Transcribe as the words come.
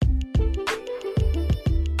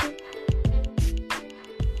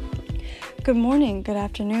Good morning, good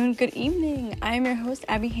afternoon, good evening. I am your host,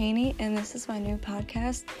 Abby Haney, and this is my new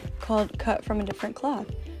podcast called Cut from a Different Cloth,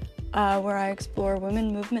 where I explore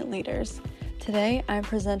women movement leaders. Today, I'm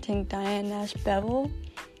presenting Diane Nash Bevel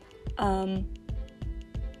and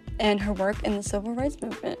her work in the civil rights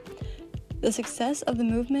movement. The success of the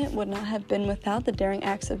movement would not have been without the daring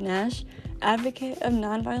acts of Nash, advocate of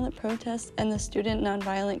nonviolent protests, and the Student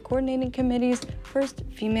Nonviolent Coordinating Committee's first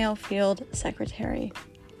female field secretary.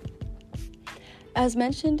 As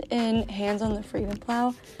mentioned in Hands on the Freedom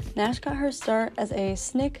Plow, Nash got her start as a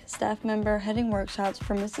SNCC staff member heading workshops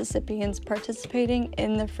for Mississippians participating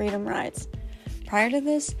in the Freedom Rides. Prior to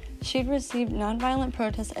this, she'd received nonviolent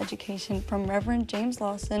protest education from Reverend James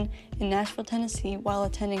Lawson in Nashville, Tennessee, while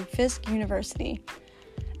attending Fisk University.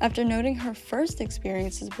 After noting her first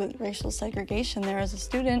experiences with racial segregation there as a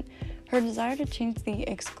student, her desire to change the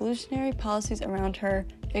exclusionary policies around her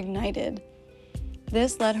ignited.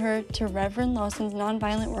 This led her to Reverend Lawson's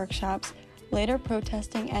nonviolent workshops, later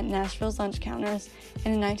protesting at Nashville's lunch counters,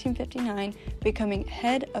 and in 1959 becoming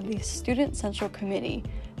head of the Student Central Committee,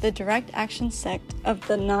 the direct action sect of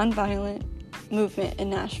the nonviolent movement in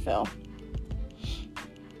Nashville.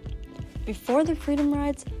 Before the Freedom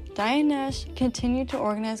Rides, Diane Nash continued to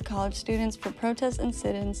organize college students for protests and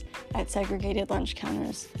sit-ins at segregated lunch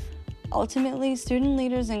counters. Ultimately, student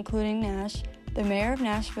leaders including Nash, the mayor of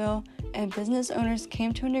Nashville, and business owners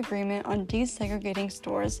came to an agreement on desegregating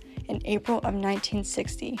stores in April of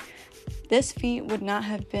 1960. This feat would not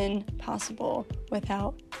have been possible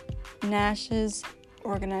without Nash's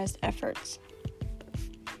organized efforts.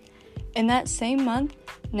 In that same month,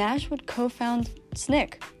 Nash would co-found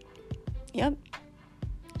SNCC. Yep,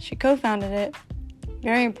 she co-founded it.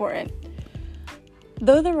 Very important.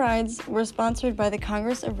 Though the rides were sponsored by the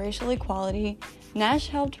Congress of Racial Equality, Nash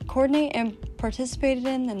helped coordinate and participated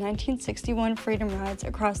in the 1961 Freedom Rides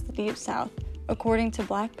across the Deep South, according to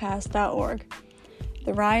blackpast.org.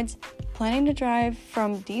 The rides, planning to drive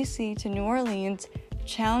from D.C. to New Orleans,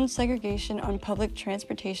 challenged segregation on public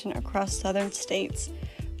transportation across southern states.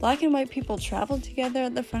 Black and white people traveled together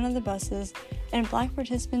at the front of the buses, and black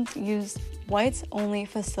participants used whites-only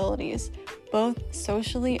facilities, both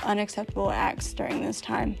socially unacceptable acts during this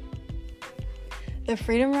time. The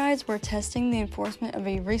Freedom Rides were testing the enforcement of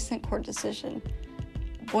a recent court decision,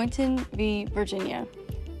 Boynton v. Virginia,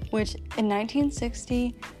 which in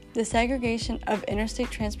 1960, the segregation of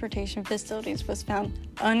interstate transportation facilities was found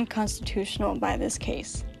unconstitutional by this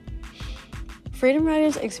case. Freedom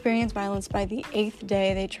Riders experienced violence by the 8th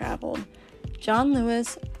day they traveled. John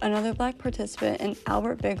Lewis, another black participant, and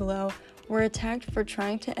Albert Bigelow were attacked for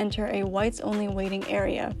trying to enter a whites-only waiting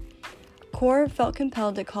area. CORE felt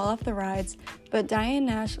compelled to call off the rides, but Diane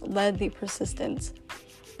Nash led the persistence.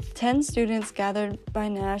 10 students gathered by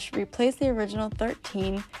Nash replaced the original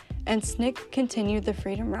 13, and SNCC continued the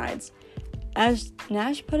Freedom Rides. As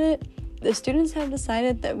Nash put it, the students have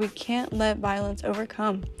decided that we can't let violence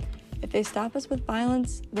overcome. If they stop us with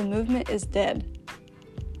violence, the movement is dead.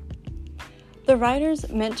 The riders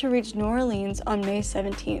meant to reach New Orleans on May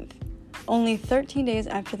 17th, only 13 days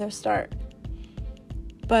after their start.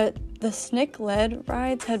 But the SNCC-led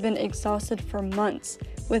rides had been exhausted for months,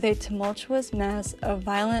 with a tumultuous mass of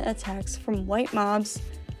violent attacks from white mobs,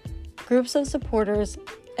 groups of supporters,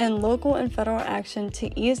 and local and federal action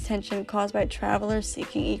to ease tension caused by travelers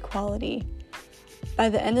seeking equality. By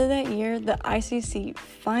the end of that year, the ICC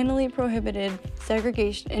finally prohibited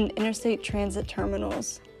segregation in interstate transit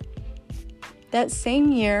terminals. That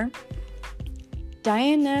same year,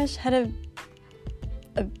 Diane Nash had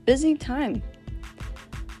a busy time.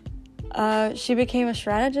 She became a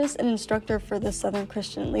strategist and instructor for the Southern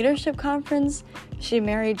Christian Leadership Conference. She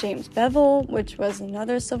married James Bevel, which was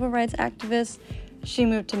another civil rights activist. She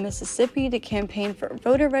moved to Mississippi to campaign for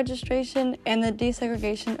voter registration and the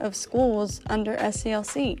desegregation of schools under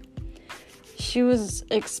SCLC. She was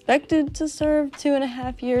expected to serve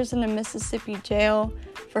 2.5 years in a Mississippi jail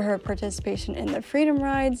for her participation in the Freedom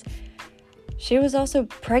Rides. She was also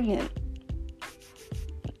pregnant.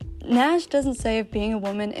 Nash doesn't say if being a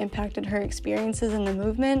woman impacted her experiences in the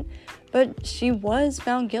movement, but she was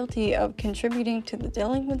found guilty of contributing to the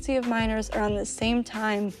delinquency of minors around the same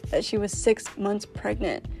time that she was 6 months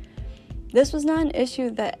pregnant. This was not an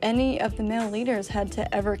issue that any of the male leaders had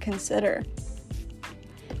to ever consider.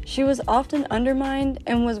 She was often undermined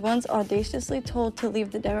and was once audaciously told to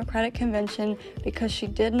leave the Democratic Convention because she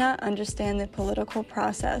did not understand the political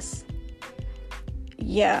process.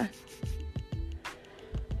 Yeah.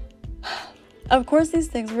 Of course, these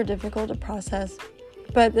things were difficult to process,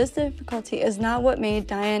 but this difficulty is not what made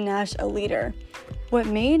Diane Nash a leader. What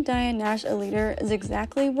made Diane Nash a leader is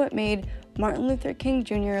exactly what made Martin Luther King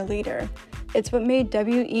Jr. a leader. It's what made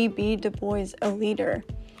W.E.B. Du Bois a leader.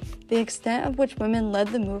 The extent of which women led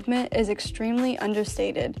the movement is extremely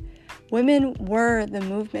understated. Women were the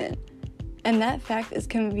movement, and that fact is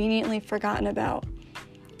conveniently forgotten about.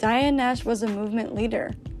 Diane Nash was a movement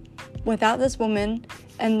leader. Without this woman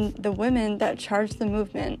and the women that charged the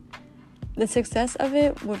movement, the success of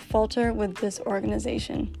it would falter with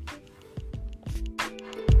disorganization.